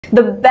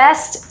The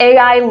best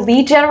AI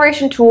lead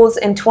generation tools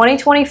in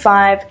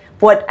 2025,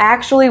 what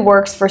actually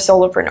works for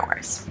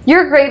solopreneurs.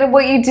 You're great at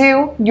what you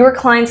do, your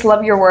clients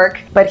love your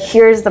work, but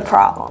here's the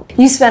problem.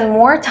 You spend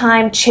more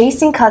time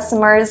chasing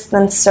customers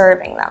than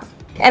serving them.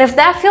 And if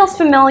that feels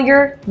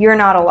familiar, you're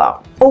not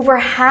alone. Over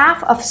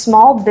half of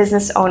small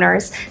business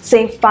owners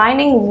say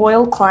finding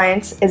loyal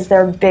clients is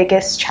their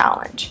biggest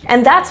challenge.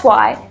 And that's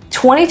why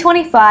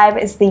 2025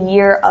 is the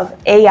year of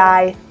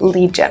AI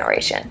lead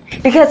generation.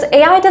 Because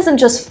AI doesn't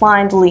just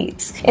find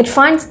leads, it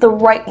finds the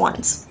right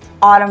ones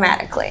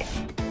automatically.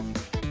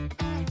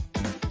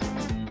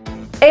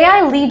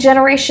 AI lead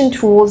generation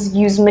tools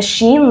use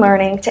machine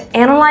learning to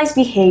analyze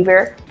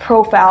behavior,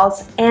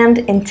 profiles, and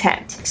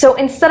intent. So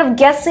instead of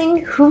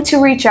guessing who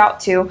to reach out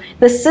to,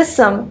 the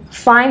system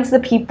finds the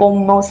people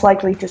most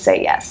likely to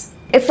say yes.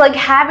 It's like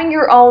having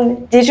your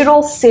own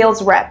digital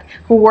sales rep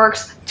who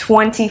works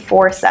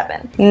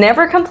 24/7,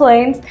 never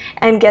complains,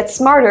 and gets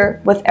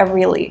smarter with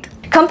every lead.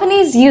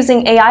 Companies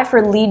using AI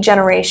for lead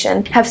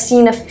generation have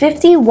seen a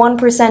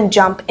 51%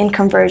 jump in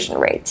conversion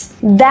rates.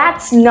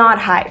 That's not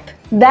hype.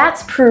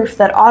 That's proof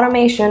that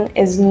automation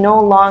is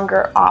no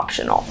longer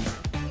optional.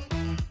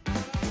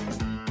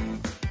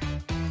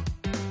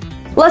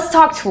 Let's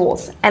talk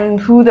tools and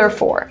who they're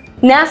for.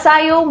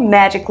 Nasio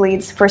Magic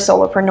Leads for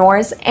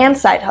solopreneurs and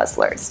side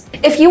hustlers.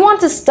 If you want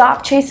to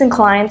stop chasing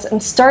clients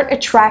and start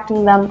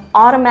attracting them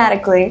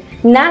automatically,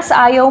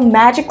 Nasio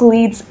Magic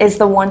Leads is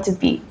the one to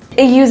beat.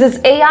 It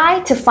uses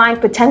AI to find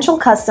potential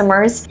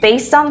customers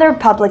based on their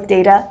public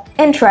data,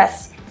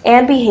 interests,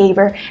 and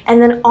behavior,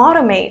 and then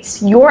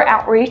automates your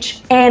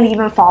outreach and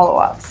even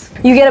follow-ups.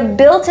 You get a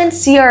built-in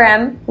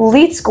CRM,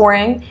 lead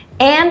scoring,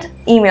 and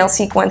email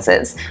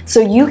sequences, so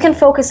you can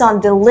focus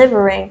on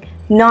delivering,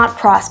 not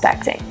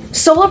prospecting.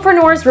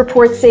 Solopreneurs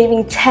report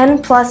saving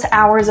 10+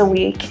 hours a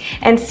week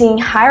and seeing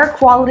higher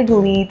quality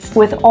leads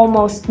with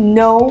almost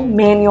no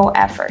manual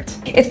effort.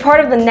 It's part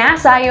of the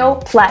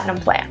Nasio Platinum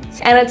Plan,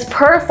 and it's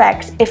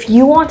perfect if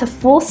you want a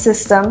full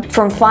system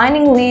from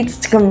finding leads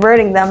to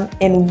converting them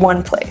in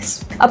one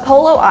place.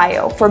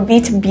 Apollo.io for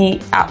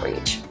B2B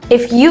outreach.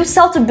 If you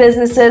sell to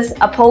businesses,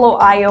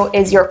 Apollo.io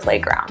is your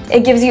playground.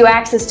 It gives you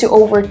access to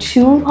over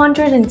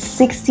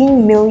 260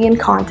 million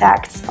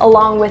contacts,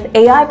 along with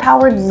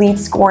AI-powered lead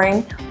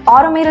scoring,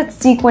 automated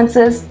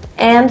sequences,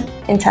 and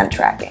intent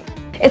tracking.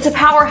 It's a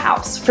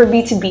powerhouse for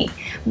B2B,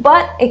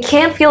 but it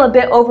can feel a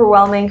bit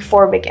overwhelming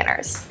for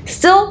beginners.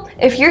 Still,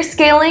 if you're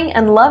scaling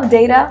and love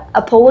data,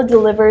 Apollo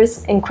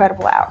delivers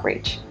incredible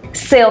outreach.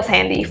 Sales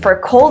Handy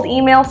for cold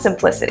email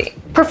simplicity.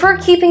 Prefer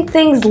keeping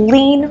things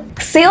lean?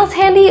 Sales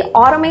Handy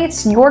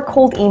automates your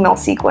cold email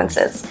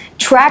sequences,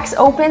 tracks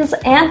opens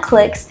and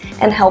clicks,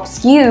 and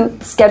helps you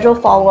schedule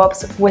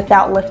follow-ups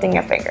without lifting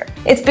a finger.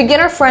 It's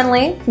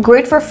beginner-friendly,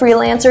 great for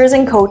freelancers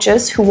and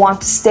coaches who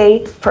want to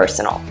stay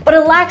personal, but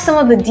it lacks some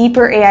of the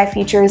deeper AI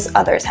features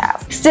others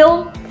have.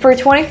 Still, for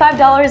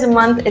 $25 a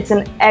month, it's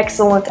an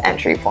excellent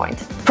entry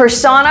point.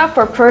 Persona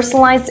for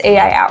personalized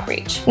AI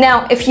outreach.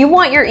 Now, if you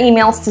want your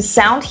emails to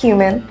sound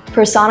human,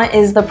 Persona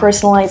is the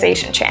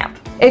personalization champ.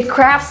 It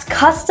crafts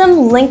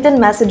custom LinkedIn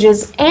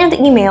messages and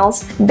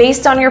emails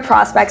based on your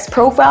prospect's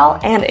profile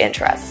and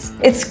interests.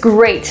 It's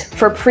great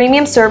for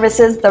premium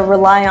services that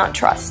rely on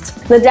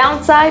trust. The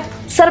downside,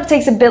 setup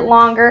takes a bit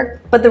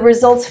longer, but the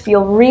results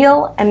feel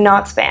real and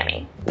not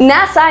spammy.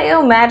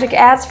 Nasio Magic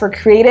Ads for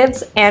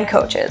creatives and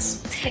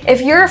coaches.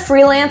 If you're a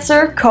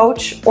freelancer,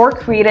 coach, or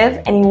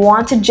creative and you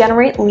want to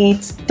generate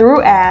leads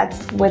through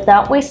ads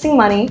without wasting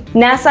money,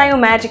 Nasio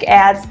Magic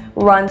Ads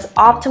runs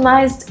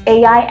optimized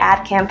AI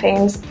ad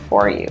campaigns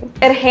for you.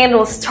 It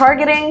handles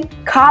targeting,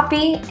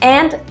 copy,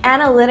 and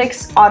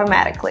analytics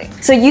automatically.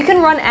 So you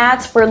can run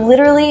ads for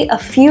literally a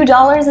few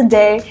dollars a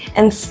day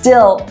and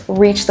still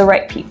reach the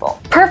right people.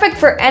 Perfect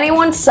for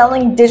anyone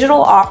selling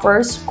digital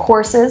offers,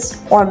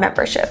 courses, or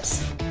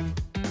memberships.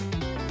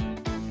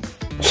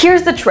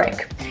 Here's the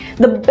trick.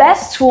 The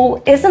best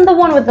tool isn't the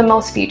one with the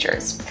most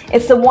features.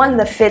 It's the one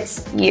that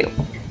fits you.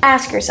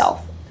 Ask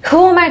yourself,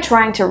 who am I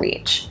trying to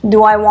reach?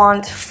 Do I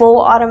want full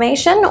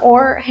automation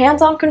or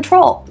hands-on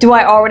control? Do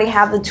I already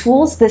have the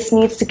tools this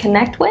needs to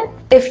connect with?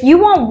 If you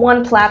want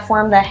one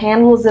platform that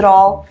handles it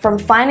all, from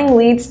finding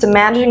leads to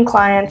managing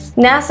clients,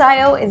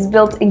 Nasio is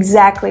built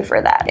exactly for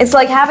that. It's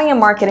like having a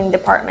marketing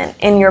department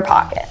in your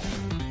pocket.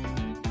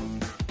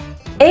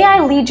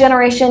 AI lead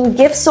generation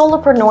gives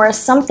solopreneurs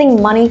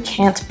something money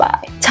can't buy: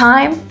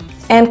 time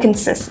and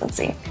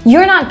consistency.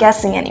 You're not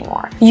guessing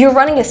anymore. You're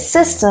running a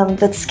system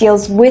that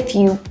scales with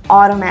you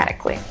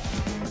automatically.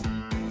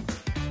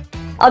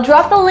 I'll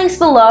drop the links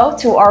below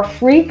to our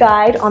free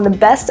guide on the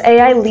best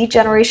AI lead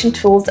generation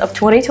tools of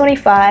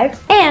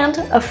 2025 and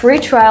a free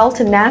trial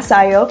to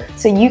Nasio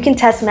so you can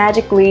test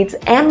Magic Leads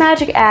and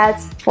Magic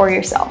Ads for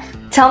yourself.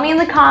 Tell me in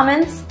the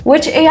comments,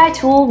 which AI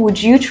tool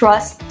would you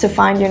trust to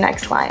find your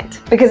next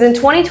client? Because in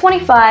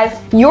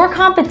 2025, your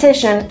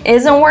competition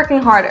isn't working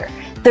harder.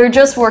 They're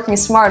just working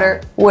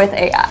smarter with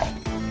AI.